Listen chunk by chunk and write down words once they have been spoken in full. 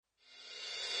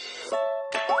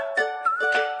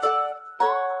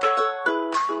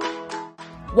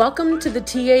Welcome to the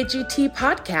TAGT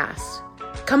podcast.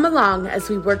 Come along as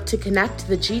we work to connect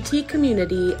the GT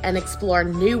community and explore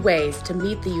new ways to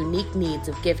meet the unique needs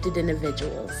of gifted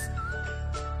individuals.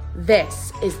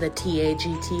 This is the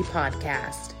TAGT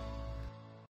podcast.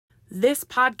 This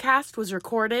podcast was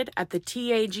recorded at the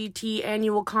TAGT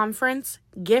annual conference,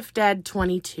 Gift Ed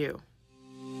 22.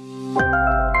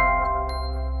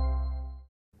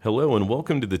 Hello and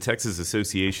welcome to the Texas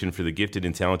Association for the Gifted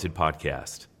and Talented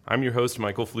podcast. I'm your host,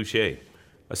 Michael Fluchet.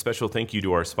 A special thank you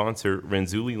to our sponsor,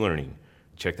 Renzulli Learning.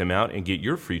 Check them out and get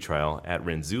your free trial at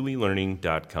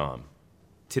renzullilearning.com.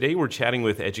 Today we're chatting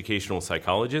with educational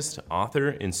psychologist, author,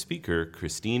 and speaker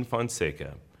Christine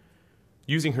Fonseca.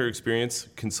 Using her experience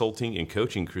consulting and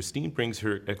coaching, Christine brings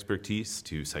her expertise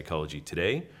to Psychology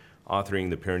Today,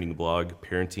 authoring the parenting blog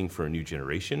Parenting for a New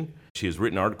Generation. She has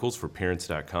written articles for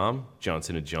Parents.com,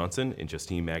 Johnson & Johnson, and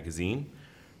Justine Magazine.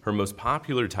 Her most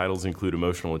popular titles include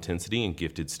Emotional Intensity and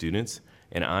Gifted Students,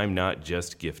 and I'm Not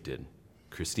Just Gifted.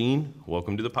 Christine,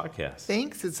 welcome to the podcast.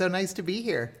 Thanks. It's so nice to be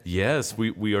here. Yes,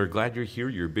 we are glad you're here.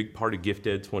 You're a big part of Gift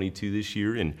Ed 22 this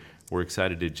year, and we're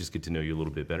excited to just get to know you a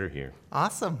little bit better here.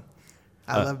 Awesome.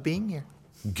 I love being here.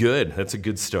 Good. That's a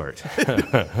good start.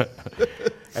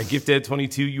 At Gift Ed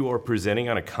 22, you are presenting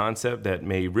on a concept that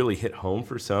may really hit home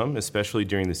for some, especially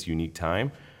during this unique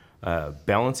time.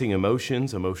 Balancing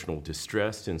emotions, emotional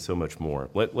distress, and so much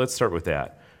more. Let's start with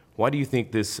that. Why do you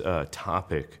think this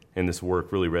topic and this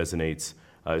work really resonates,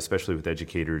 especially with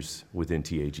educators within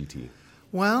TAGT?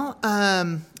 Well,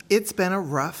 it's been a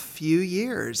rough few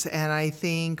years, and I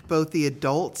think both the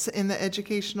adults in the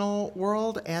educational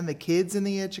world and the kids in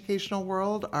the educational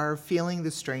world are feeling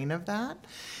the strain of that.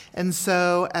 And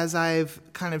so as I've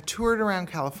kind of toured around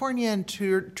California and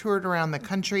toured around the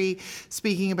country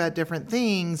speaking about different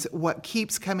things, what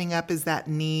keeps coming up is that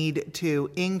need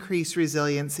to increase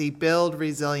resiliency, build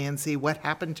resiliency, what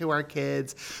happened to our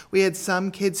kids. We had some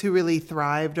kids who really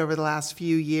thrived over the last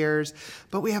few years,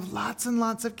 but we have lots and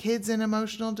lots of kids in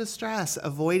emotional distress,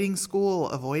 avoiding school,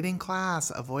 avoiding class,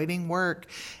 avoiding work,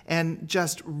 and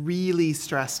just really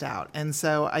stressed out. And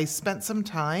so I spent some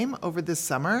time over this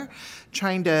summer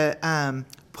trying to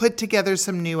put together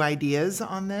some new ideas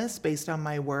on this based on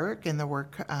my work and the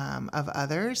work of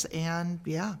others. And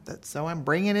so I'm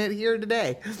bringing it here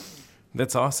today.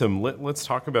 That's awesome. Let's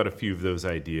talk about a few of those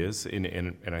ideas.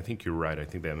 And I think you're right. I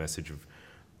think that message of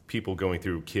people going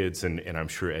through, kids and I'm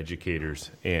sure educators,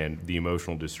 and the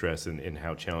emotional distress and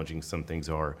how challenging some things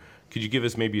are. Could you give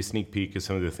us maybe a sneak peek of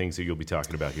some of the things that you'll be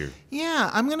talking about here? Yeah,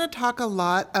 I'm going to talk a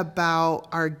lot about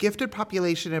our gifted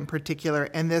population in particular,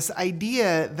 and this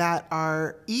idea that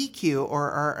our EQ,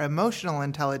 or our emotional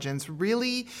intelligence,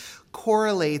 really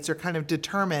correlates or kind of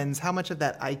determines how much of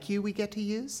that IQ we get to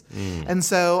use. And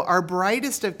so our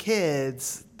brightest of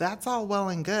kids, that's all well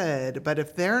and good, but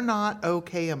if they're not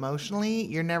okay emotionally,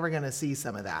 you're never going to see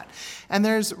some of that. And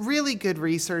there's really good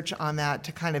research on that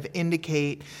to kind of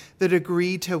indicate the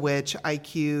degree to which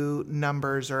IQ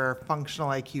numbers or functional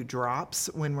IQ drops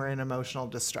when we're in emotional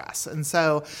distress. And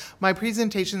so my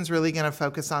presentation is really going to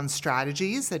focus on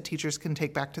strategies that teachers can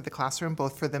take back to the classroom,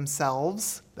 both for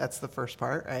themselves, that's the first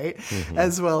part, right?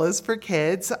 As well as for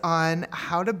kids, on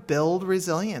how to build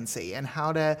resiliency and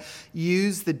how to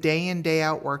use the day in, day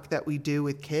out work that we do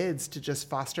with kids to just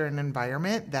foster an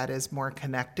environment that is more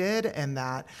connected and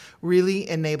that really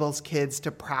enables kids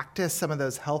to practice some of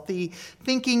those healthy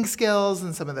thinking skills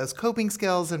and some of those coping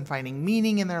skills and finding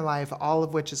meaning in their life, all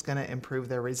of which is going to improve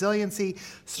their resiliency,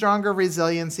 stronger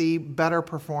resiliency, better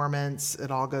performance. It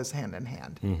all goes hand in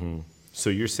hand. So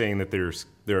you're saying that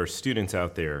there are students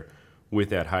out there with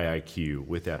that high IQ,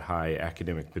 with that high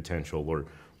academic potential,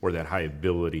 or that high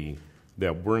ability,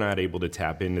 that we're not able to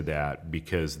tap into that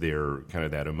because they're kind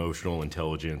of that emotional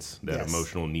intelligence, that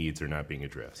emotional needs are not being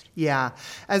addressed. Yeah.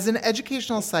 As an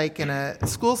educational psych and a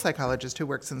school psychologist who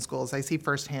works in schools, I see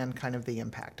firsthand kind of the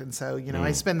impact. And so,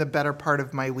 I spend the better part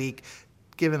of my week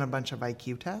given a bunch of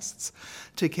IQ tests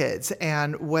to kids.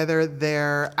 And whether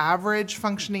they're average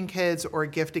functioning kids or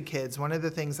gifted kids, one of the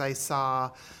things I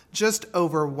saw just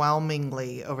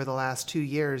overwhelmingly over the last 2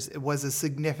 years was a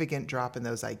significant drop in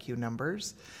those IQ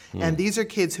numbers. And these are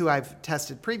kids who I've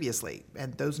tested previously,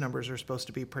 and those numbers are supposed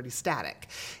to be pretty static,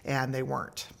 and they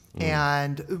weren't.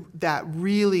 And that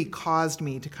really caused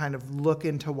me to kind of look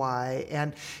into why.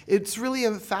 And it's really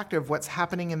a factor of what's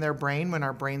happening in their brain when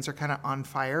our brains are kind of on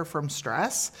fire from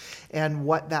stress, and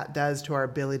what that does to our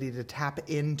ability to tap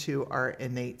into our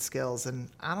innate skills. And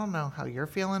I don't know how you're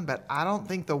feeling, but I don't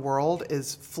think the world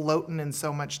is floating in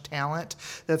so much talent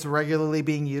that's regularly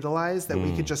being utilized that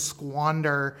we could just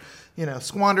squander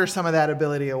some of that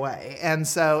ability away. And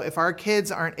so if our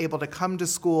kids aren't able to come to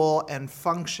school and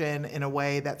function in a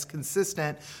way that's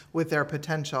consistent with their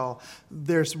potential,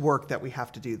 there's work that we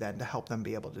have to do then to help them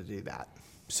be able to do that.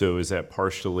 So is that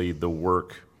partially the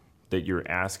work that you're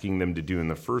asking them to do in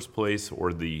the first place,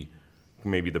 or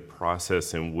maybe the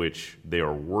process in which they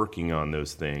are working on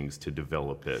those things to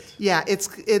develop it? Yeah,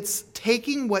 it's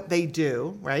taking what they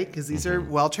do, right? Because these are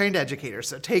well-trained educators.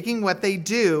 So taking what they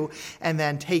do and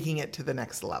then taking it to the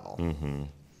next level.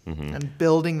 And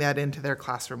building that into their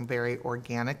classroom very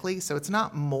organically. So it's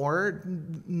not more.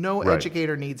 No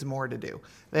educator needs more to do.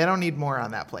 They don't need more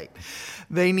on that plate.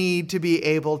 They need to be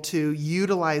able to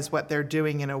utilize what they're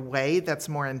doing in a way that's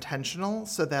more intentional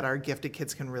so that our gifted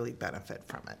kids can really benefit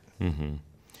from it.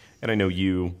 And I know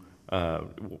you,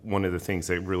 one of the things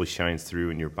that really shines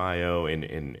through in your bio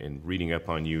and reading up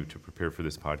on you to prepare for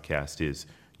this podcast is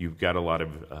you've got a lot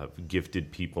of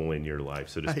gifted people in your life,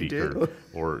 so to speak,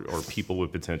 or people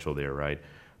with potential there, right?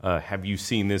 Have you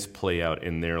seen this play out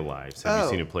in their lives? Have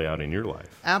you seen it play out in your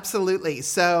life? Absolutely.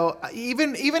 So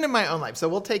even in my own life. So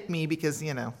we'll take me because,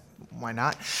 why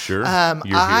not? Sure. I'm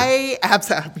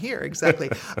here, exactly.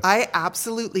 I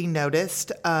absolutely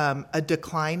noticed a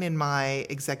decline in my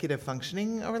executive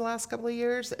functioning over the last couple of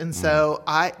years. And so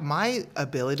my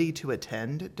ability to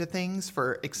attend to things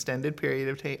for extended period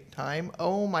of time,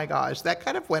 oh my gosh, that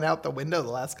kind of went out the window the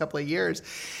last couple of years.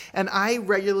 And I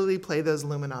regularly play those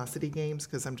luminosity games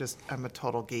because I'm a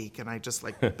total geek and I just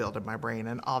like building my brain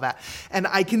and all that. And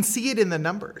I can see it in the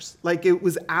numbers. Like it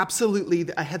was absolutely,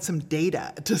 I had some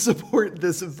data to support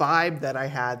this vibe that I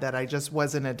had that I just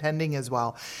wasn't attending as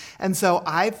well. And so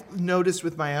I've noticed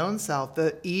with my own self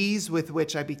the ease with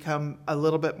which I become a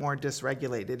little bit more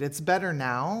dysregulated. It's better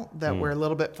now that we're a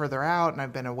little bit further out and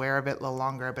I've been aware of it a little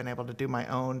longer. I've been able to do my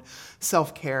own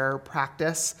self-care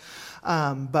practice.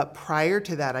 But prior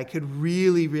to that, I could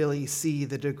really, really see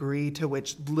the degree to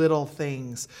which little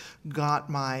things got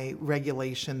my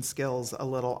regulation skills a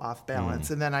little off balance.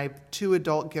 And then I have 2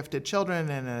 adult gifted children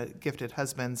and a gifted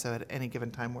husband. So at any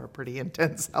given time, we're a pretty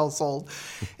intense household.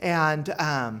 And,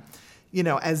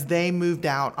 as they moved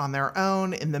out on their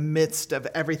own in the midst of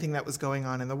everything that was going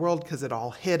on in the world, because it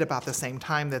all hit about the same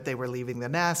time that they were leaving the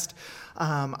nest,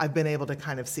 I've been able to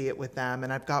kind of see it with them.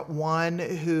 And I've got one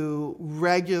who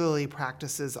regularly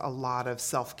practices a lot of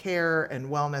self-care and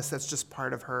wellness. That's just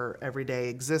part of her everyday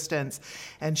existence.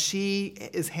 And she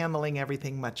is handling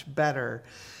everything much better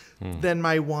than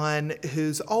my one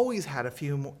who's always had a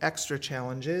few extra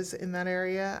challenges in that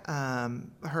area.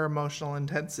 Her emotional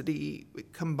intensity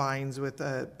combines with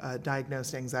a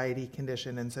diagnosed anxiety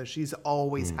condition, and so she's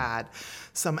always had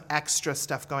some extra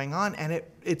stuff going on, and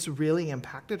it's really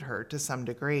impacted her to some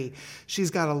degree.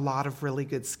 She's got a lot of really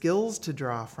good skills to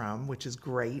draw from, which is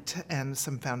great, and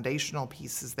some foundational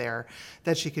pieces there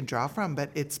that she can draw from, but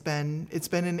it's been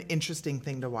an interesting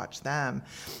thing to watch them.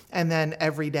 And then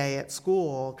every day at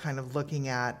school, kind of looking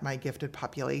at my gifted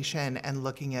population and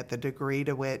looking at the degree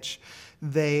to which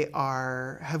they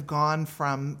have gone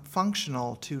from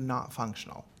functional to not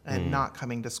functional and not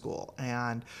coming to school.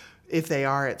 And if they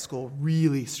are at school,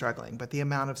 really struggling. But the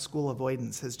amount of school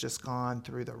avoidance has just gone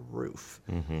through the roof.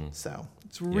 So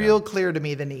it's real clear to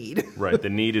me the need. Right. The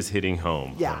need is hitting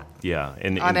home. Yeah.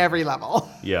 And on every level.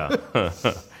 Yeah.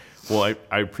 Well,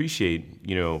 I appreciate,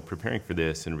 preparing for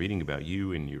this and reading about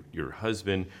you and your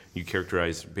husband. You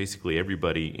characterize basically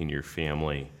everybody in your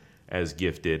family as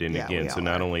gifted. And again, so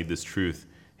not only this truth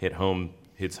hits home,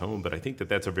 but I think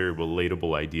that's a very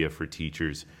relatable idea for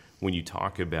teachers when you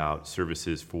talk about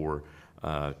services for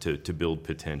to build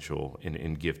potential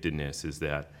and giftedness, is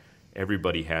that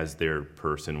everybody has their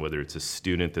person, whether it's a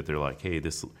student that they're like, hey,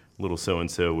 this little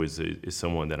so-and-so is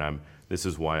someone that this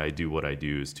is why I do what I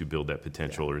do, is to build that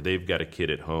potential, or they've got a kid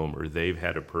at home, or they've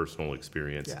had a personal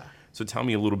experience. Yeah. So tell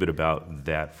me a little bit about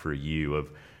that for you, of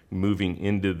moving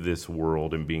into this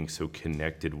world and being so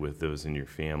connected with those in your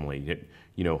family.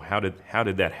 How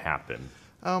did that happen?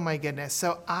 Oh my goodness.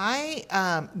 So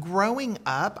growing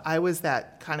up, I was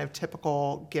that kind of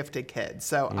typical gifted kid.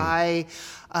 So I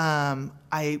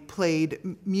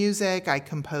played music, I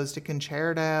composed a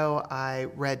concerto, I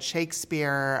read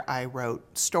Shakespeare, I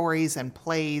wrote stories and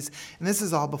plays, and this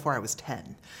is all before I was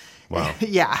 10. Wow.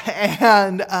 Yeah.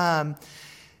 And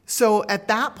So at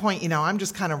that point, I'm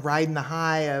just kind of riding the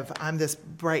high of I'm this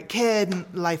bright kid and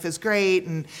life is great.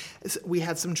 And we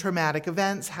had some traumatic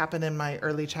events happen in my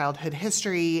early childhood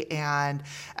history. And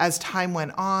as time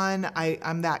went on,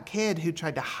 I'm that kid who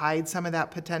tried to hide some of that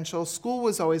potential. School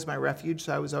was always my refuge.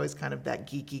 So I was always kind of that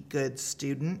geeky, good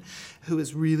student who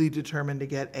was really determined to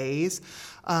get A's.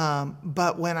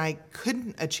 But when I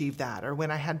couldn't achieve that, or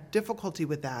when I had difficulty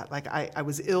with that, like I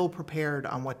was ill prepared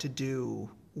on what to do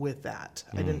with that.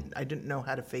 I didn't know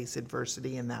how to face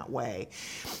adversity in that way.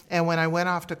 And when I went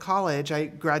off to college, I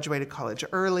graduated college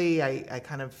early. I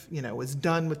kind of, was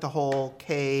done with the whole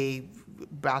K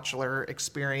bachelor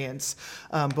experience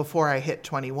before I hit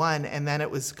 21. And then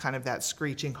it was kind of that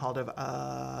screeching halt of,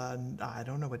 I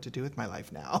don't know what to do with my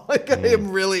life now. I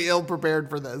am really ill prepared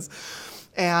for this.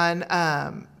 And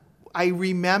I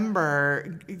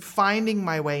remember finding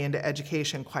my way into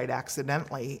education quite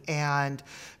accidentally and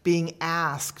being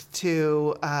asked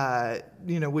to,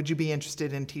 would you be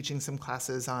interested in teaching some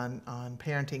classes on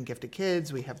parenting gifted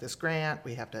kids? We have this grant.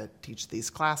 We have to teach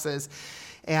these classes.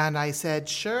 And I said,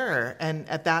 sure. And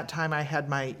at that time, I had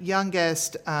my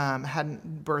youngest,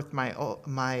 hadn't birthed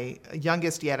my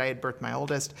youngest yet. I had birthed my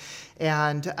oldest.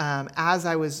 And as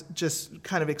I was just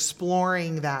kind of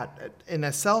exploring that in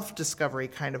a self-discovery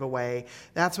kind of a way,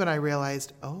 that's when I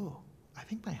realized, I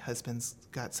think my husband's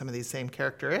got some of these same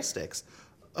characteristics.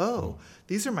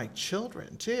 These are my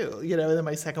children too, and then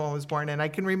my second one was born. And I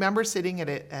can remember sitting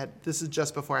at this is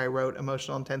just before I wrote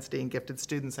Emotional Intensity in Gifted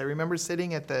Students. I remember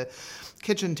sitting at the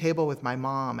kitchen table with my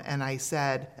mom, and I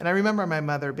said, and I remember my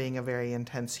mother being a very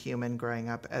intense human growing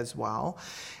up as well.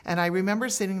 And I remember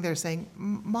sitting there saying,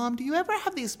 Mom, do you ever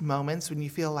have these moments when you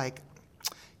feel like,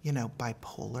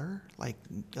 bipolar, like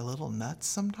a little nuts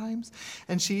sometimes?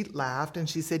 And she laughed and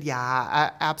she said, yeah,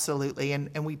 absolutely.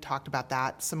 And we talked about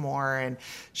that some more. And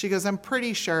she goes, I'm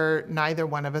pretty sure neither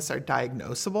one of us are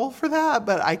diagnosable for that,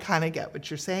 but I kind of get what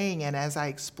you're saying. And as I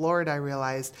explored, I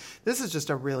realized this is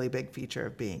just a really big feature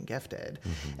of being gifted.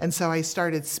 Mm-hmm. And so I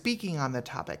started speaking on the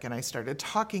topic, and I started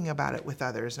talking about it with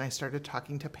others, and I started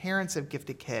talking to parents of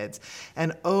gifted kids.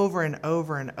 And over and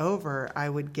over and over, I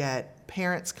would get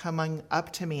parents coming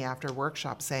up to me after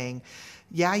workshops saying,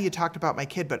 yeah, you talked about my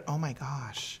kid, but oh my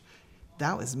gosh,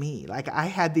 that was me. Like I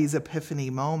had these epiphany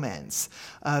moments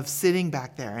of sitting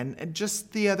back there. And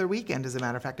just the other weekend, as a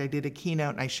matter of fact, I did a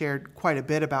keynote and I shared quite a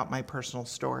bit about my personal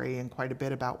story and quite a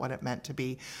bit about what it meant to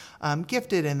be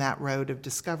gifted in that road of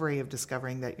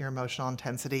discovering that your emotional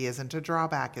intensity isn't a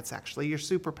drawback. It's actually your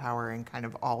superpower and kind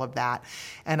of all of that.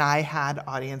 And I had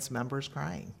audience members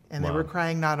crying. And They were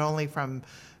crying not only from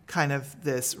kind of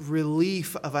this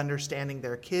relief of understanding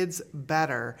their kids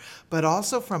better, but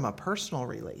also from a personal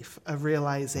relief of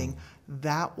realizing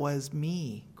that was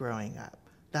me growing up.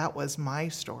 That was my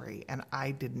story, and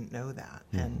I didn't know that.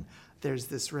 Mm-hmm. And there's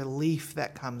this relief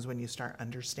that comes when you start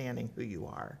understanding who you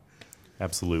are.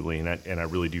 Absolutely, and I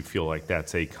really do feel like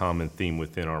that's a common theme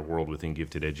within our world, within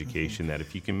gifted education, that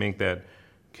if you can make that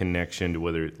connection to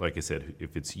whether, like I said,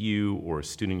 if it's you or a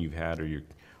student you've had or your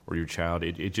child,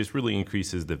 it just really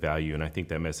increases the value. And I think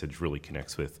that message really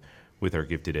connects with our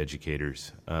gifted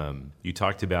educators. You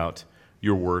talked about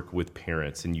your work with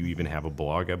parents, and you even have a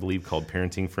blog, I believe, called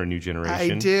Parenting for a New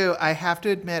Generation. I do. I have to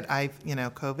admit,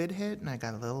 COVID hit, and I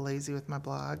got a little lazy with my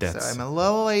blog. So I'm a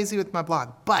little lazy with my blog,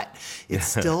 but it's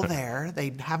still there.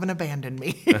 They haven't abandoned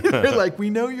me. They're like, we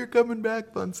know you're coming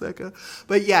back, Fonseca.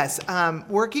 But yes,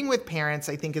 working with parents,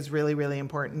 I think, is really, really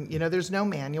important. There's no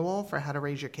manual for how to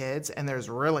raise your kids, and there's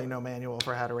really no manual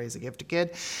for how to raise a gifted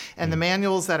kid. And the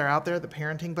manuals that are out there, the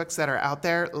parenting books that are out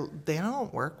there, they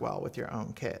don't work well with your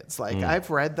own kids. I've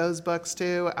read those books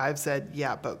too. I've said,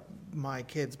 yeah, but my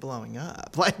kid's blowing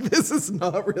up. This is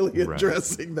not really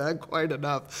addressing that quite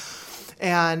enough.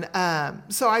 And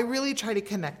so I really try to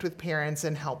connect with parents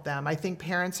and help them. I think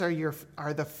parents are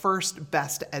the first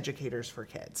best educators for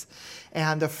kids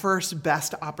and the first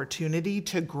best opportunity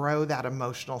to grow that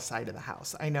emotional side of the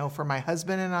house. I know for my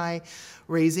husband and I,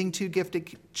 raising two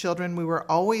gifted children, we were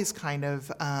always kind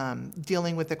of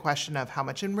dealing with the question of how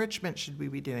much enrichment should we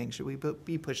be doing? Should we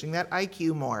be pushing that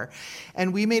IQ more?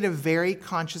 And we made a very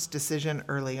conscious decision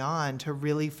early on to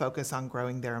really focus on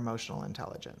growing their emotional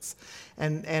intelligence.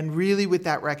 And really with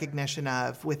that recognition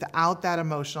of without that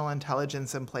emotional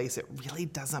intelligence in place, it really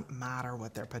doesn't matter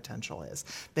what their potential is.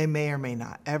 They may or may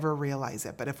not ever realize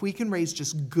it. But if we can raise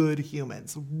just good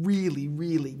humans, really,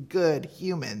 really good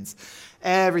humans,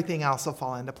 everything else will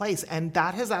fall into place. And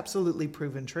that has absolutely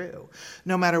proven true.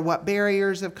 No matter what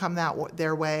barriers have come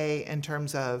their way in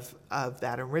terms of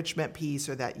that enrichment piece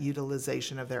or that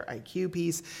utilization of their IQ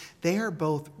piece. They are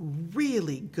both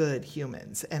really good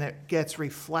humans, and it gets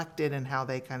reflected in how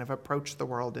they kind of approach the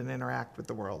world and interact with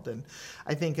the world. And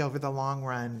I think over the long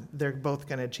run, they're both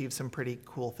going to achieve some pretty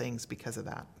cool things because of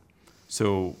that.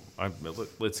 So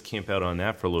let's camp out on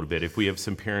that for a little bit. If we have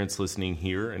some parents listening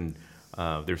here and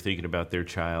they're thinking about their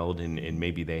child and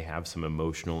maybe they have some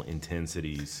emotional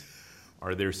intensities,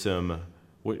 are there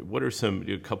what are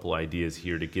a couple ideas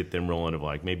here to get them rolling of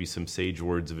like maybe some sage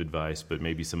words of advice, but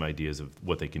maybe some ideas of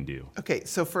what they can do? Okay,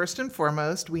 so first and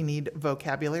foremost, we need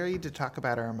vocabulary to talk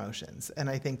about our emotions. And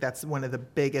I think that's one of the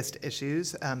biggest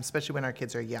issues, especially when our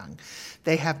kids are young.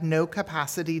 They have no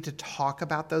capacity to talk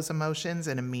about those emotions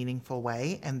in a meaningful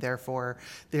way, and therefore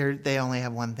they only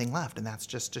have one thing left, and that's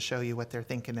just to show you what they're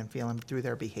thinking and feeling through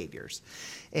their behaviors.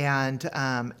 And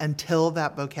until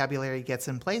that vocabulary gets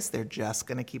in place, they're just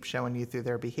going to keep showing you through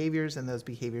their behaviors, and those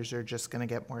behaviors are just going to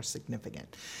get more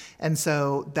significant. And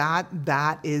so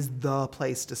that is the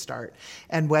place to start.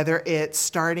 And whether it's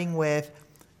starting with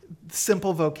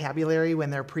simple vocabulary when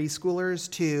they're preschoolers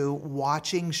to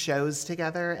watching shows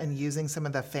together and using some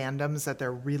of the fandoms that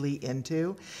they're really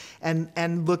into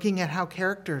and looking at how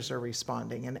characters are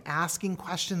responding and asking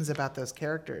questions about those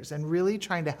characters and really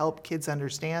trying to help kids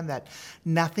understand that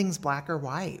nothing's black or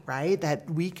white, right? That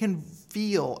we can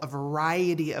feel a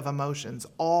variety of emotions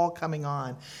all coming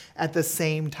on at the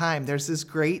same time. There's this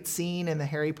great scene in the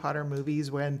Harry Potter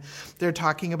movies when they're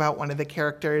talking about one of the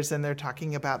characters and they're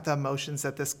talking about the emotions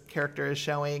that this character is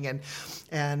showing,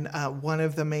 and one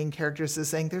of the main characters is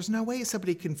saying, there's no way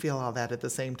somebody can feel all that at the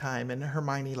same time, and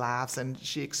Hermione laughs and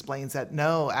she explains that,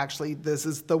 no, actually, this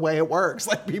is the way it works.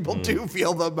 Like, people do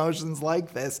feel the emotions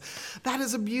like this. That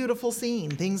is a beautiful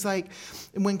scene. Things like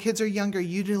when kids are younger,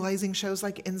 utilizing shows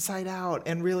like Inside Out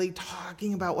and really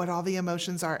talking about what all the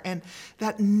emotions are, and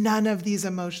that none of these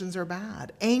emotions are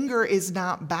bad. Anger is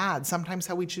not bad. Sometimes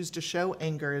how we choose to show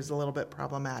anger is a little bit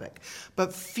problematic,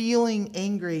 but feeling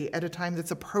angry at a time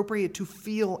that's appropriate to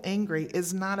feel angry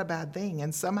is not a bad thing.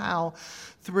 And somehow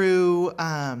through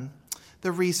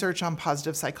the research on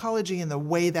positive psychology and the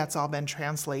way that's all been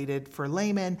translated for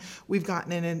laymen, we've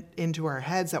gotten into our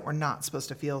heads that we're not supposed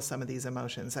to feel some of these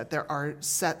emotions, that there are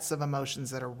sets of emotions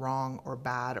that are wrong or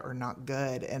bad or not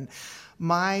good. And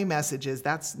my message is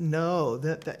that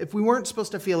if we weren't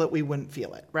supposed to feel it, we wouldn't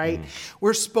feel it, right?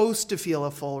 We're supposed to feel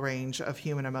a full range of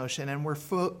human emotion, and we're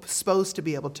supposed to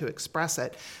be able to express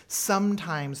it.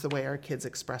 Sometimes the way our kids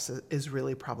express it is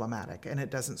really problematic, and it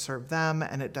doesn't serve them,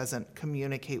 and it doesn't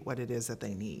communicate what it is that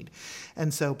they need.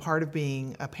 And so part of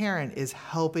being a parent is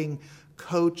helping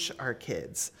coach our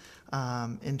kids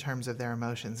in terms of their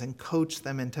emotions and coach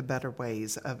them into better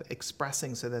ways of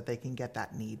expressing so that they can get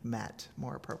that need met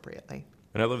more appropriately.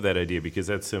 And I love that idea because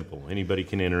that's simple. Anybody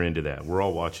can enter into that. We're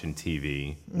all watching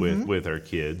TV with our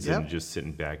kids and just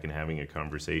sitting back and having a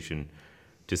conversation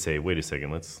to say, wait a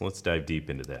second, let's dive deep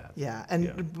into that. Yeah,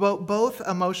 and both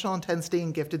emotional intensity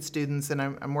and gifted students, and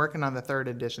I'm working on the third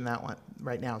edition, that one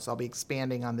right now, so I'll be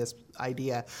expanding on this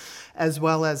idea, as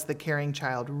well as the caring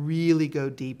child, really go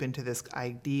deep into this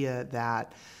idea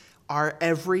that our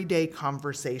everyday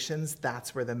conversations,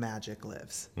 that's where the magic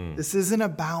lives. This isn't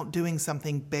about doing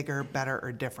something bigger, better,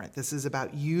 or different. This is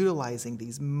about utilizing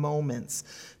these moments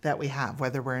that we have,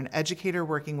 whether we're an educator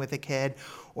working with a kid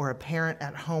or a parent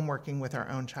at home working with our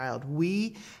own child.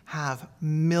 We have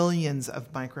millions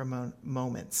of micro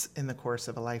moments in the course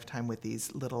of a lifetime with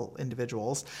these little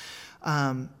individuals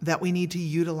that we need to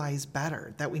utilize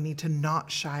better, that we need to not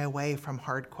shy away from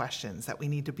hard questions, that we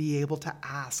need to be able to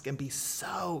ask and be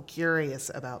so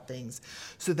curious about things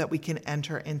so that we can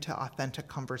enter into authentic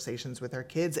conversations with our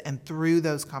kids. And through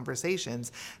those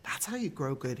conversations, that's how you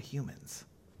grow good humans.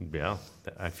 Yeah,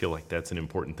 I feel like that's an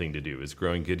important thing to do, is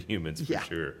growing good humans for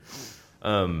sure.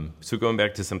 So going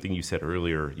back to something you said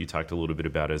earlier, you talked a little bit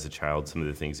about as a child, some of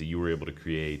the things that you were able to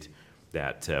create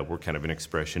that were kind of an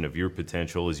expression of your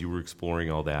potential as you were exploring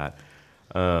all that.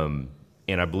 And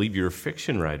I believe you're a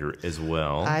fiction writer as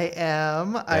well. I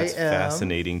am. That's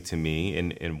fascinating to me.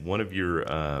 And one of your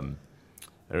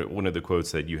one of the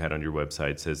quotes that you had on your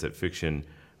website says that fiction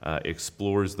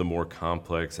explores the more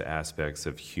complex aspects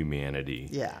of humanity.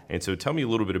 Yeah. And so tell me a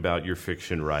little bit about your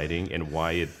fiction writing and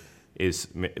why is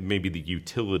maybe the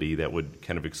utility that would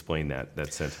kind of explain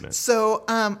that sentiment. So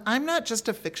I'm not just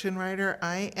a fiction writer.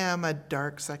 I am a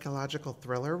dark psychological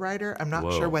thriller writer. I'm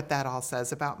not sure what that all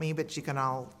says about me, but you can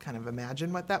all kind of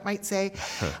imagine what that might say.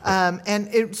 And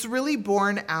it's really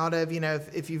born out of,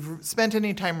 if you've spent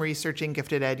any time researching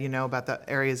gifted ed, you know about the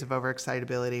areas of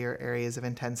overexcitability or areas of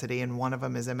intensity, and one of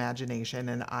them is imagination,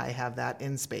 and I have that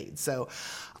in spades. So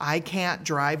I can't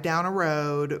drive down a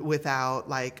road without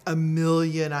like a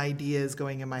million ideas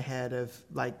going in my head of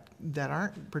like that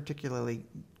aren't particularly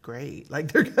great.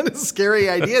 Like they're kind of scary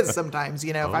ideas sometimes,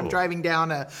 if I'm driving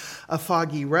down a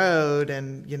foggy road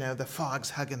and, the fog's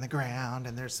hugging the ground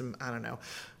and there's some, I don't know,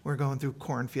 we're going through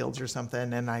cornfields or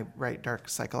something and I write dark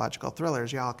psychological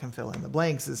thrillers, y'all can fill in the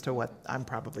blanks as to what I'm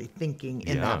probably thinking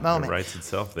in that moment. It writes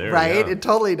itself there. Right? Yeah. It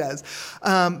totally does.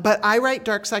 But I write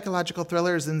dark psychological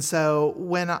thrillers. And so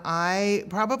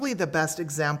probably the best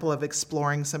example of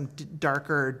exploring some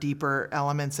darker, deeper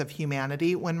elements of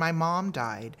humanity, when my mom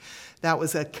died, that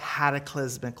was a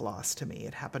cataclysmic loss to me.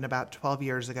 It happened about 12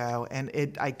 years ago, and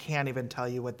I can't even tell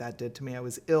you what that did to me. I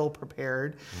was ill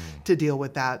prepared to deal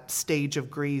with that stage of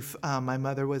grief. My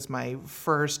mother was my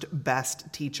first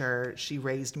best teacher. She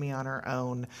raised me on her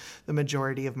own the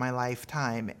majority of my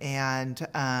lifetime,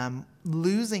 and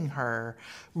losing her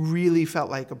really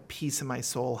felt like a piece of my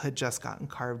soul had just gotten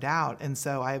carved out. And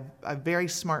so I have very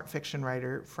smart fiction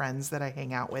writer friends that I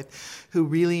hang out with who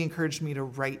really encouraged me to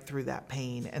write through that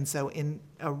pain. And so in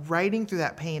writing through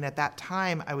that pain at that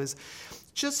time, I was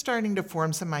just starting to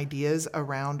form some ideas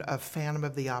around a Phantom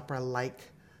of the Opera-like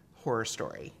horror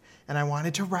story. And I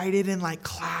wanted to write it in like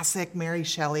classic Mary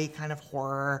Shelley kind of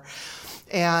horror.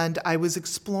 And I was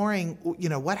exploring,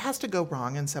 what has to go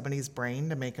wrong in somebody's brain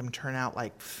to make them turn out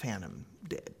like Phantom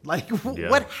did? Like,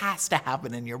 what has to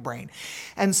happen in your brain?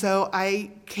 And so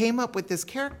I came up with this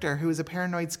character who was a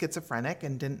paranoid schizophrenic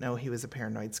and didn't know he was a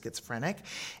paranoid schizophrenic,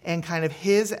 and kind of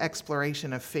his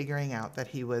exploration of figuring out that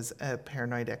he was a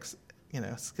paranoid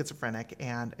schizophrenic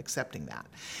and accepting that.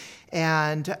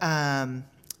 And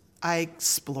I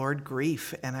explored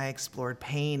grief, and I explored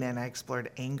pain, and I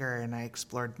explored anger, and I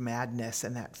explored madness,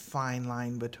 and that fine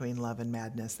line between love and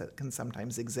madness that can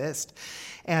sometimes exist.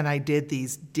 And I did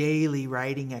these daily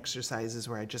writing exercises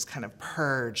where I just kind of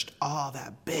purged all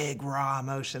that big raw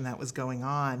emotion that was going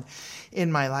on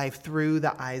in my life through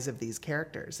the eyes of these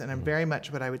characters. And I'm very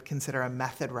much what I would consider a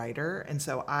method writer. And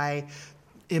so I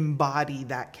embody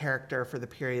that character for the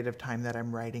period of time that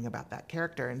I'm writing about that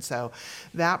character. And so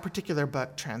that particular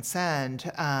book, Transcend,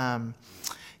 that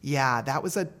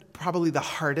was probably the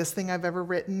hardest thing I've ever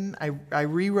written. I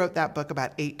rewrote that book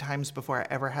about 8 times before I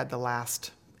ever had the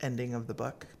last ending of the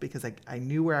book, because I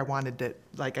knew where I wanted to,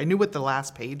 I knew what the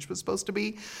last page was supposed to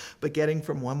be, but getting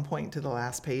from one point to the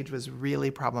last page was really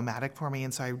problematic for me.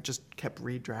 And so I just kept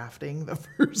redrafting the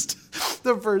first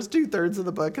 2/3 of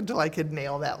the book until I could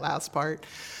nail that last part.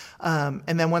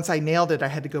 And then once I nailed it, I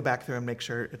had to go back through and make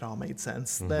sure it all made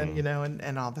sense then,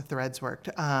 and all the threads worked.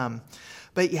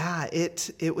 But yeah,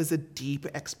 it was a deep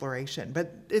exploration,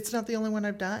 but it's not the only one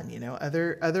I've done.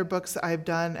 Other books I've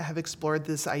done have explored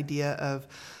this idea of,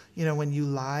 when you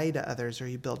lie to others or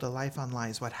you build a life on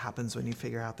lies, what happens when you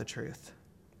figure out the truth?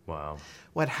 Wow.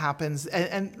 What happens,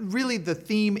 and really the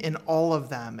theme in all of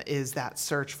them is that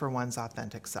search for one's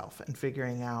authentic self and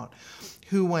figuring out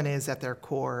who one is at their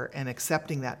core and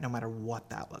accepting that no matter what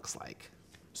that looks like.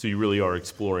 So you really are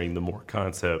exploring the more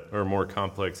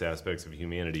complex aspects of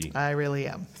humanity. I really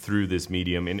am. Through this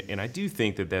medium. And I do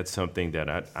think that that's something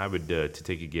that I would, to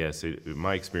take a guess,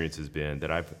 my experience has been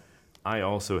that I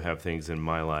also have things in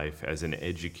my life as an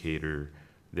educator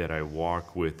that I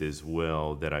walk with as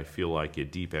well, that I feel like a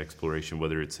deep exploration,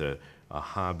 whether it's a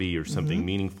hobby or something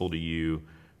meaningful to you,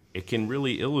 it can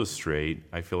really illustrate,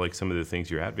 I feel like, some of the things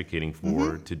you're advocating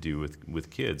for to do with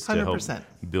kids 100%. to help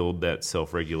build that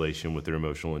self-regulation with their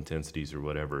emotional intensities or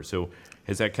whatever. So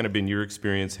has that kind of been your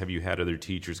experience? Have you had other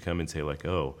teachers come and say like,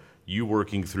 oh, you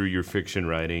working through your fiction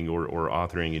writing or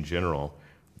authoring in general,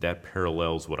 that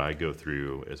parallels what I go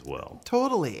through as well?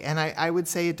 Totally. And I would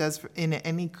say it does in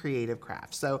any creative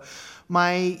craft. So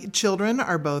my children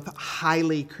are both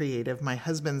highly creative. My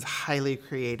husband's highly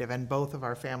creative, and both of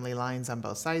our family lines on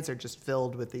both sides are just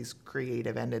filled with these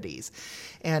creative entities.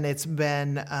 And it's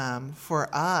been, for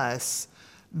us,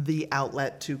 the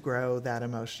outlet to grow that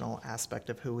emotional aspect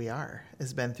of who we are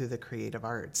has been through the creative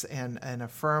arts, and a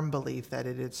firm belief that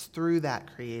it is through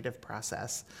that creative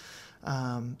process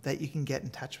that you can get in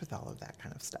touch with all of that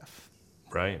kind of stuff.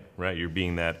 Right. You're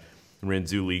being that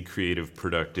Renzulli creative,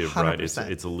 productive, 100%.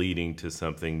 Right? It's leading to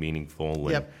something meaningful.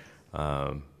 Yep.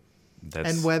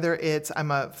 And whether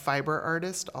I'm a fiber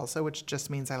artist also, which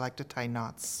just means I like to tie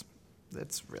knots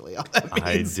That's really all that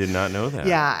means. I did not know that.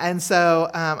 Yeah, and so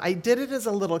I did it as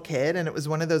a little kid, and it was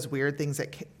one of those weird things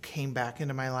that came back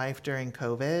into my life during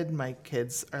COVID. My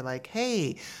kids are like,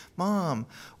 "Hey, Mom,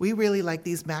 we really like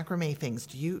these macrame things.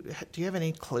 Do you have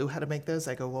any clue how to make those?"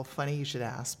 I go, "Well, funny you should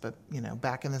ask, but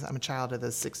back in I'm a child of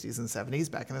the 60s and 70s.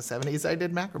 Back in the 70s, I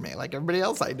did macrame like everybody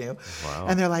else I knew." Wow.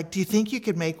 And they're like, "Do you think you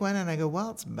could make one?" And I go,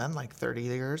 "Well, it's been like 30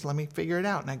 years. Let me figure it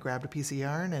out." And I grabbed a piece of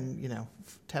yarn, and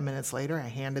 10 minutes later, I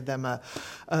handed them a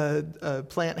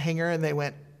plant hanger, and they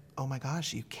went, "Oh my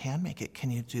gosh, you can make it.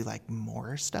 Can you do like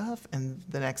more stuff?" And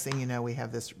the next thing you know, we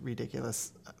have this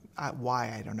ridiculous,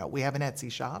 why, I don't know. We have an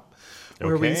Etsy shop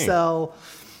where we sell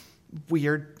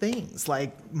weird things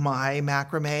like my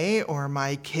macrame or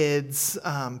my kids'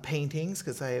 paintings,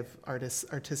 because I have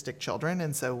artistic children,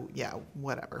 and so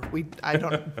whatever. I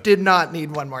did not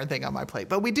need one more thing on my plate,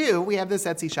 but we do. We have this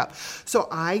Etsy shop, so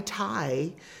I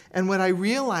tie. And what I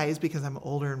realized, because I'm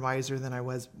older and wiser than I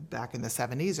was back in the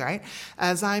 70s, right?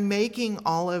 As I'm making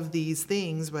all of these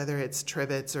things, whether it's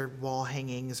trivets or wall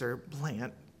hangings or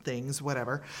plant things,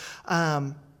 whatever.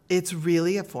 It's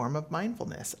really a form of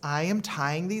mindfulness. I am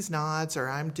tying these knots, or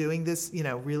I'm doing this,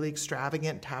 really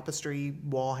extravagant tapestry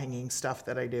wall hanging stuff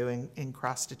that I do in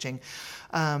cross stitching,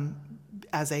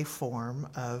 as a form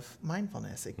of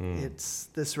mindfulness. It's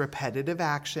this repetitive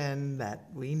action that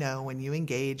we know when you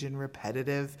engage in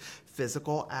repetitive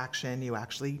physical action, you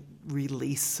actually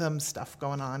release some stuff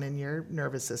going on in your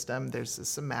nervous system. There's a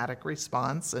somatic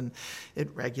response, and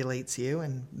it regulates you.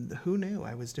 And who knew?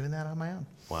 I was doing that on my own.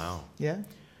 Wow. Yeah.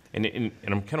 And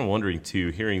I'm kind of wondering too,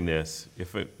 hearing this,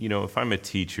 if I'm a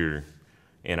teacher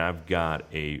and I've got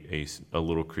a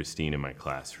little Christine in my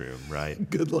classroom, right?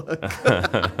 Good luck.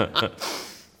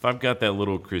 If I've got that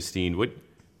little Christine,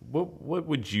 what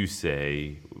would you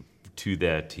say to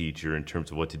that teacher in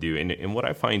terms of what to do? And what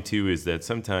I find too is that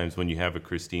sometimes when you have a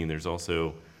Christine, there's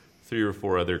also 3 or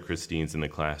 4 other Christines in the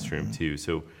classroom too.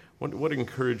 So what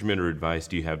encouragement or advice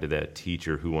do you have to that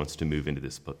teacher who wants to move into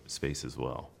this space as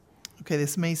well? Okay,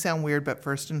 this may sound weird, but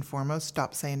first and foremost,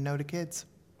 stop saying no to kids.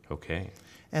 Okay.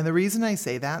 And the reason I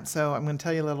say that, so I'm going to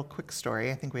tell you a little quick story.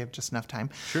 I think we have just enough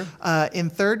time. Sure. In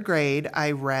 3rd grade,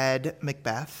 I read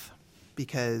Macbeth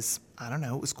because, I don't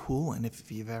know, it was cool. And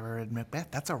if you've ever read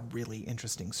Macbeth, that's a really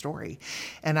interesting story.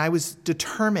 And I was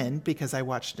determined, because I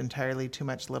watched entirely too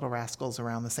much Little Rascals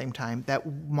around the same time, that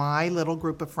my little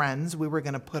group of friends, we were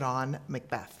going to put on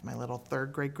Macbeth, my little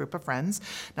 3rd grade group of friends.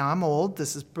 Now, I'm old.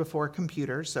 This is before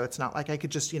computers, so it's not like I could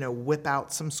just, whip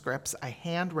out some scripts. I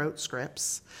hand wrote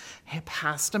scripts, I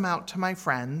passed them out to my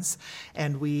friends,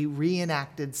 and we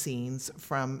reenacted scenes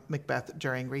from Macbeth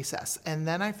during recess. And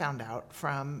then I found out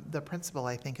from the principal,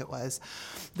 I think it was,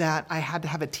 that I had to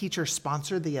have a teacher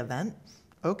sponsor the event.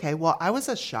 Okay, well, I was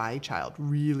a shy child,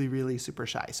 really, really super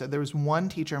shy. So there was one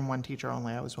teacher and one teacher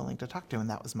only I was willing to talk to, and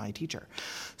that was my teacher.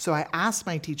 So I asked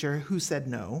my teacher, who said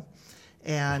no,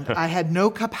 and I had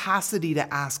no capacity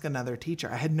to ask another teacher.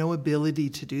 I had no ability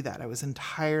to do that. I was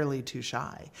entirely too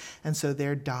shy. And so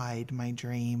there died my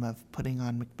dream of putting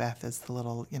on Macbeth as the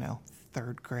little,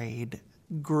 3rd grade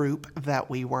group that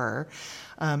we were,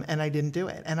 and I didn't do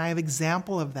it. And I have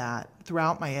example of that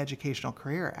throughout my educational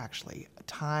career, actually,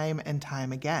 time and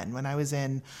time again. When I was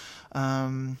in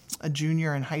a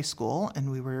junior in high school,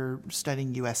 and we were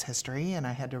studying U.S. history, and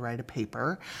I had to write a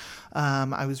paper.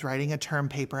 I was writing a term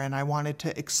paper, and I wanted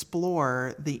to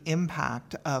explore the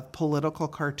impact of political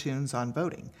cartoons on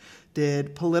voting.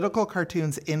 Did political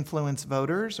cartoons influence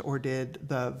voters, or did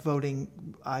the voting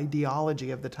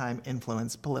ideology of the time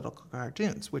influence political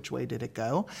cartoons? Which way did it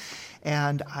go?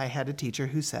 And I had a teacher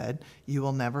who said, "You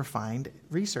will never find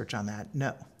research on that,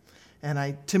 no."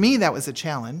 And to me, that was a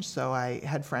challenge. So I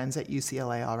had friends at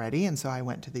UCLA already, and so I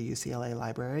went to the UCLA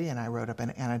library, and I wrote up an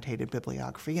annotated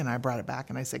bibliography, and I brought it back,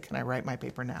 and I said, "Can I write my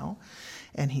paper now?"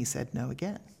 And he said, "No,"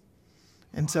 again.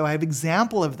 And so I have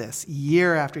example of this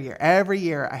year after year. Every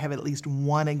year I have at least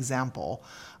one example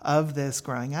of this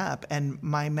growing up. And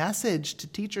my message to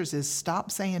teachers is stop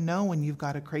saying no when you've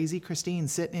got a crazy Christine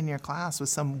sitting in your class with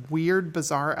some weird,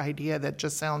 bizarre idea that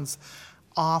just sounds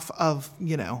off of,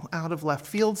 out of left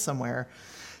field somewhere.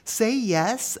 Say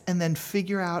yes, and then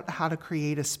figure out how to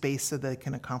create a space so they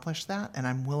can accomplish that. And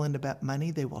I'm willing to bet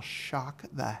money they will shock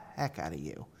the heck out of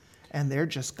you. And they're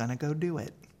just going to go do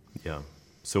it. Yeah.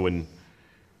 So when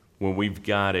we've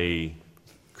got a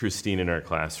Christine in our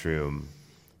classroom,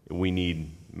 we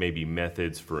need maybe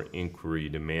methods for inquiry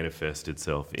to manifest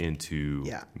itself into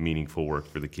meaningful work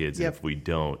for the kids. Yep. And if we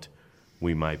don't,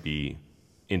 we might be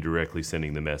indirectly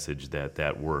sending the message that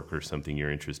that work or something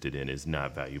you're interested in is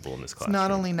not valuable in this classroom. It's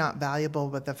not only not valuable,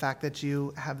 but the fact that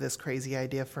you have this crazy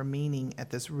idea for meaning at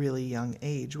this really young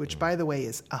age, which, by the way,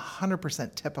 is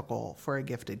 100% typical for a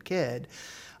gifted kid,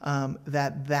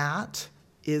 that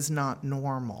is not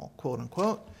normal, quote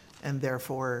unquote, and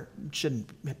therefore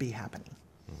shouldn't be happening.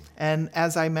 And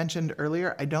as I mentioned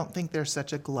earlier, I don't think there's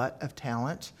such a glut of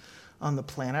talent on the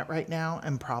planet right now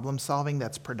and problem solving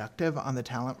that's productive on the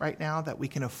talent right now that we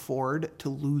can afford to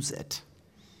lose it.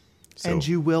 And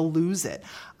you will lose it.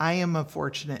 I am a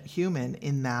fortunate human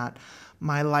in that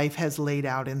my life has laid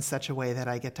out in such a way that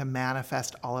I get to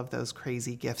manifest all of those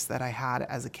crazy gifts that I had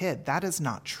as a kid. That is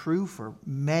not true for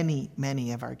many,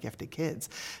 many of our gifted kids.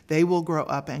 They will grow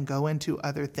up and go into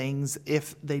other things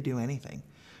if they do anything.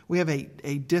 We have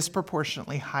a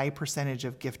disproportionately high percentage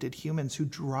of gifted humans who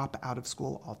drop out of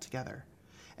school altogether.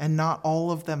 And not all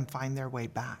of them find their way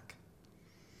back.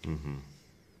 Mm-hmm.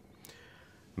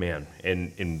 Man,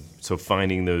 and so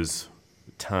finding those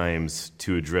times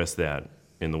to address that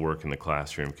in the work in the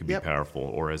classroom could be powerful.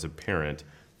 Or as a parent,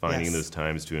 finding those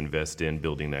times to invest in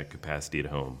building that capacity at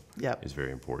home is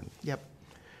very important.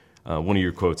 One of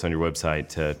your quotes on your website,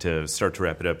 to start to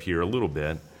wrap it up here a little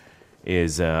bit,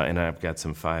 is, and I've got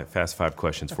some fast five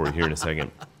questions for you here in a second,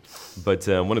 but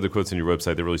one of the quotes on your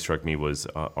website that really struck me was,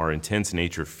 our intense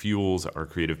nature fuels our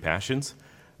creative passions,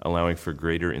 allowing for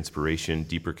greater inspiration,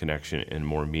 deeper connection, and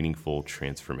more meaningful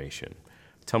transformation.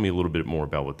 Tell me a little bit more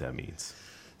about what that means.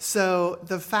 So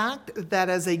the fact that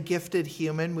as a gifted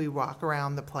human, we walk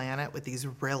around the planet with these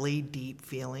really deep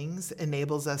feelings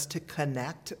enables us to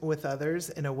connect with others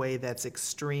in a way that's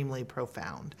extremely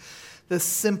profound. The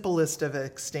simplest of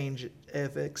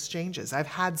exchanges. I've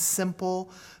had simple,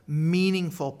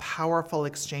 meaningful, powerful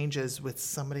exchanges with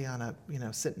somebody on a,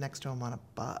 sit next to them on a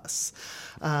bus,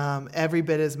 every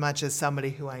bit as much as somebody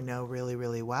who I know really,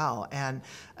 really well. And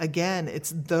again,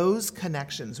 it's those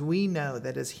connections. We know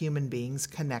that as human beings,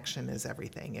 connection is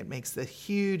everything. It makes the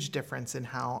huge difference in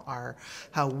how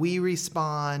we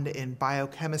respond, in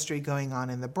biochemistry going on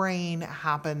in the brain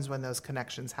happens when those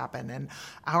connections happen. And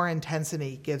our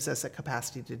intensity gives us a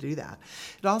capacity to do that.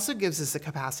 It also gives us a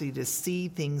capacity to see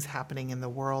things happening in the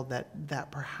world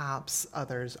that perhaps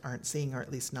others aren't seeing, or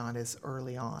at least not as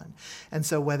early on. And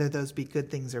so whether those be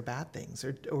good things or bad things,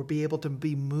 or be able to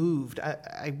be moved.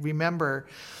 I remember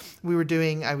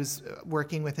I was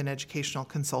working with an educational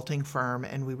consulting firm,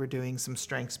 and we were doing some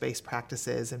strengths-based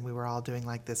practices, and we were all doing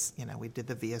like this, we did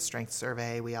the VIA strength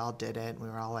survey, we all did it, and we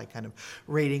were all like kind of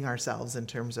rating ourselves in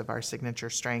terms of our signature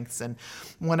strengths. And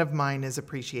one of mine is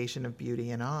appreciation of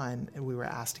beauty and awe, and we were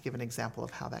asked to give an example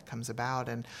of how that comes about.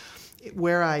 And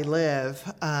where I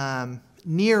live,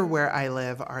 near where I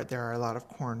live, there are a lot of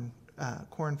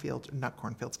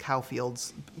cow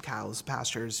fields, cows,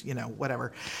 pastures,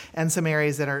 whatever, and some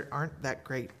areas that aren't that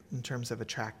great in terms of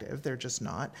attractive. They're just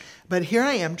not. But here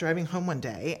I am driving home one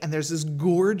day, and there's this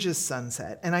gorgeous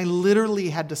sunset, and I literally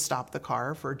had to stop the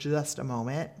car for just a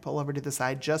moment, pull over to the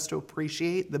side just to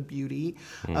appreciate the beauty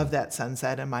of that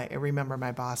sunset. And I remember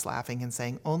my boss laughing and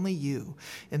saying, only you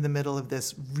in the middle of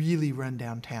this really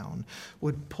rundown town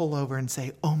would pull over and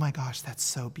say, oh my gosh, that's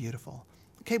so beautiful.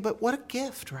 Okay, but what a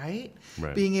gift, right?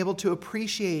 Being able to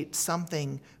appreciate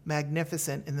something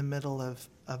magnificent in the middle of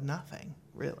nothing,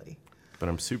 really. But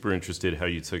I'm super interested how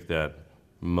you took that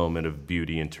moment of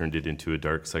beauty and turned it into a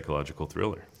dark psychological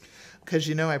thriller. Because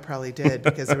I probably did,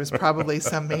 because there was probably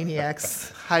some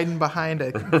maniacs hiding behind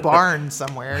a barn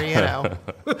somewhere,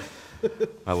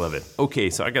 I love it. Okay,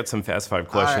 so I got some fast five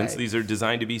questions. Right. These are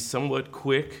designed to be somewhat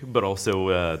quick, but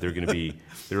also they're going to be,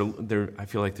 I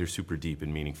feel like they're super deep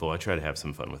and meaningful. I try to have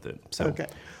some fun with it. So, okay.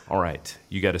 All right,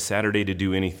 you got a Saturday to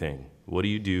do anything. What do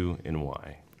you do and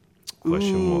why?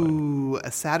 Question 1.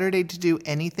 A Saturday to do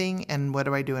anything, and what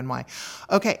do I do and why?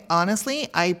 Okay, honestly,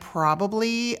 I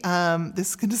probably, this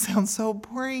is going to sound so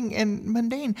boring and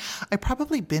mundane, I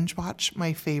probably binge watch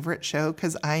my favorite show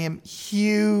because I am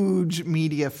huge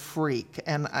media freak,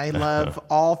 and I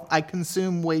I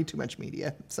consume way too much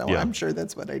media, so I'm sure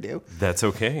that's what I do. That's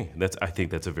okay. I think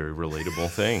that's a very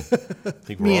relatable thing. I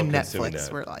think Me and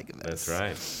Netflix, we're like this. That's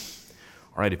right.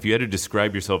 All right, if you had to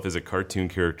describe yourself as a cartoon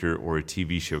character or a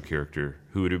TV show character,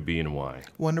 who would it be and why?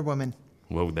 Wonder Woman.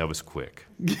 Well, that was quick.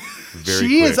 Wonder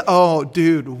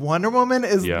Woman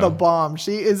is the bomb.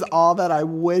 She is all that I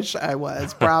wish I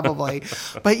was, probably.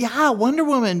 But yeah, Wonder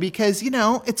Woman, because,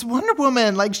 it's Wonder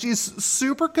Woman. Like, she's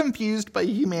super confused by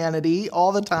humanity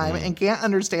all the time and can't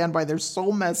understand why they're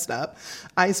so messed up.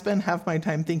 I spend half my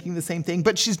time thinking the same thing,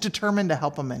 but she's determined to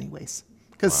help them anyways.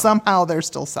 because somehow they're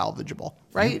still salvageable,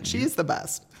 right? She's the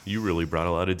best. You really brought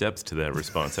a lot of depth to that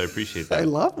response. I appreciate that. I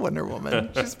love Wonder Woman.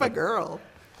 She's my girl.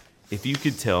 If you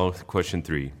could tell, question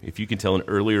 3, if you could tell an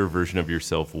earlier version of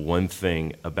yourself one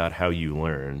thing about how you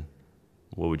learn,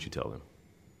 what would you tell them?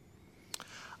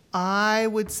 I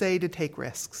would say to take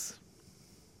risks.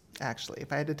 Actually,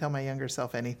 if I had to tell my younger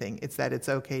self anything, it's that it's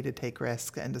okay to take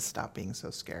risks and to stop being so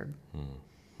scared.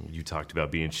 You talked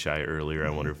about being shy earlier.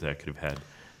 I wonder if that could have had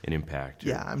an impact.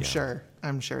 Yeah, I'm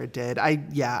sure it did.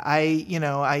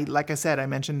 Like I said, I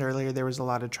mentioned earlier, there was a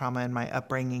lot of trauma in my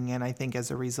upbringing. And I think as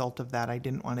a result of that, I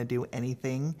didn't want to do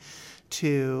anything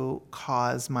to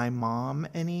cause my mom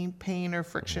any pain or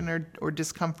friction or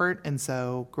discomfort. And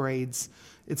so grades,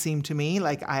 it seemed to me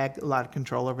like I had a lot of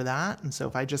control over that. And so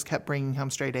if I just kept bringing home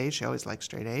straight A's, she always liked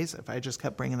straight A's. If I just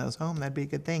kept bringing those home, that'd be a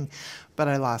good thing. But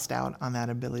I lost out on that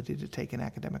ability to take an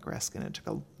academic risk. And it took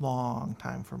a long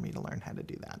time for me to learn how to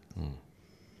do that.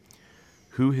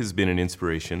 Who has been an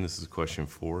inspiration, this is question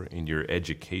 4, in your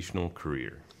educational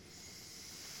career?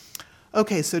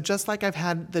 Okay, so just like I've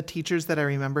had the teachers that I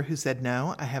remember who said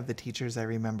no, I have the teachers I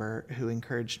remember who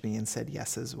encouraged me and said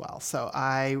yes as well. So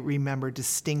I remember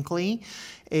distinctly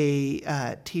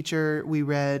a teacher, we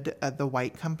read The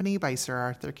White Company by Sir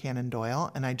Arthur Conan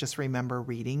Doyle, and I just remember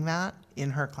reading that in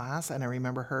her class, and I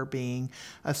remember her being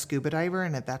a scuba diver,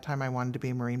 and at that time I wanted to be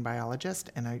a marine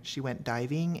biologist, and she went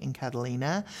diving in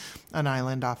Catalina, an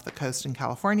island off the coast in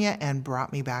California, and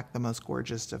brought me back the most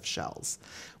gorgeous of shells,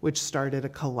 which started a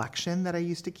collection that I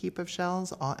used to keep of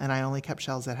shells, and I only kept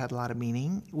shells that had a lot of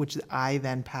meaning, which I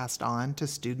then passed on to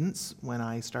students when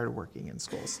I started working in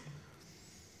schools.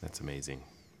 That's amazing.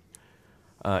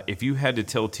 If you had to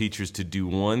tell teachers to do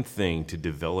one thing to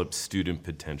develop student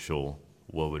potential,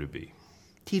 what would it be?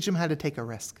 Teach them how to take a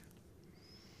risk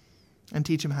and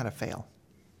teach them how to fail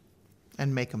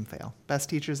and make them fail. Best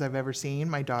teachers I've ever seen.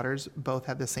 My daughters both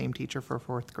had the same teacher for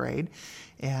 4th grade,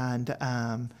 and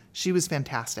she was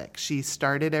fantastic. She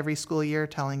started every school year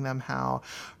telling them how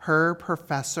her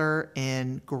professor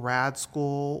in grad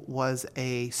school was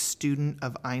a student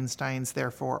of Einstein's,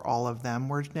 therefore all of them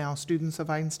were now students of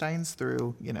Einstein's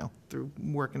through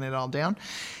working it all down,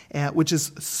 which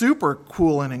is super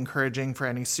cool and encouraging for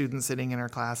any student sitting in her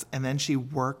class. And then she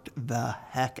worked the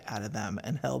heck out of them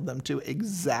and held them to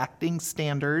exacting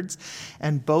standards.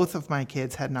 And both of my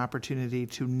kids had an opportunity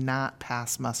to not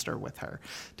pass muster with her,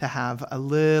 to have a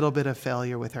little bit of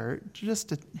failure with her,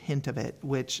 just a hint of it,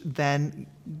 which then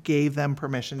gave them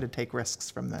permission to take risks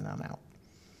from then on out.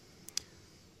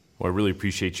 Well, I really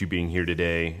appreciate you being here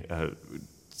today.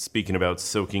 Speaking about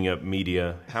soaking up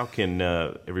media, how can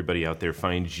everybody out there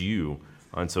find you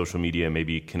on social media and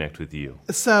maybe connect with you?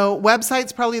 So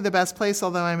website's probably the best place,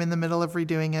 although I'm in the middle of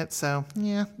redoing it. So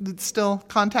yeah, still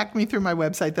contact me through my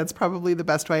website. That's probably the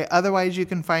best way. Otherwise, you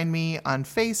can find me on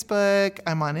Facebook.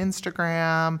 I'm on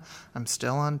Instagram. I'm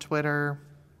still on Twitter.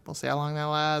 We'll see how long that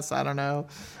lasts. I don't know.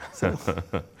 So.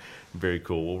 Very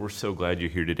cool. Well, we're so glad you're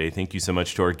here today. Thank you so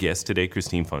much to our guest today,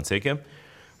 Christine Fonseca.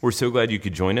 We're so glad you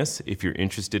could join us. If you're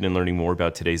interested in learning more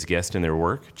about today's guest and their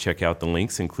work, check out the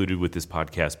links included with this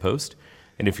podcast post.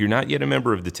 And if you're not yet a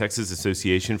member of the Texas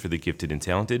Association for the Gifted and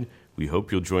Talented, we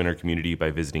hope you'll join our community by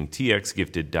visiting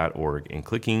txgifted.org and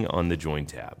clicking on the Join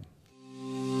tab.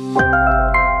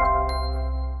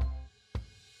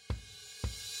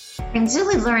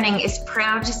 Renzulli Learning is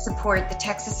proud to support the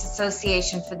Texas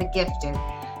Association for the Gifted,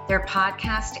 their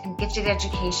podcast and gifted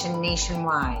education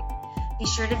nationwide. Be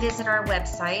sure to visit our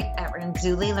website at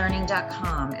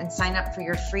renzullilearning.com and sign up for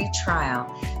your free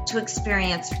trial to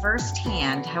experience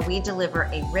firsthand how we deliver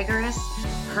a rigorous,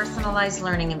 personalized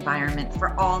learning environment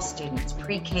for all students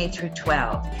pre-K through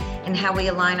 12, and how we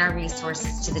align our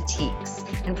resources to the TEKS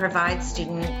and provide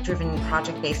student-driven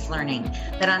project-based learning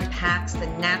that unpacks the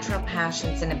natural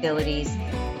passions and abilities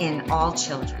in all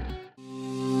children.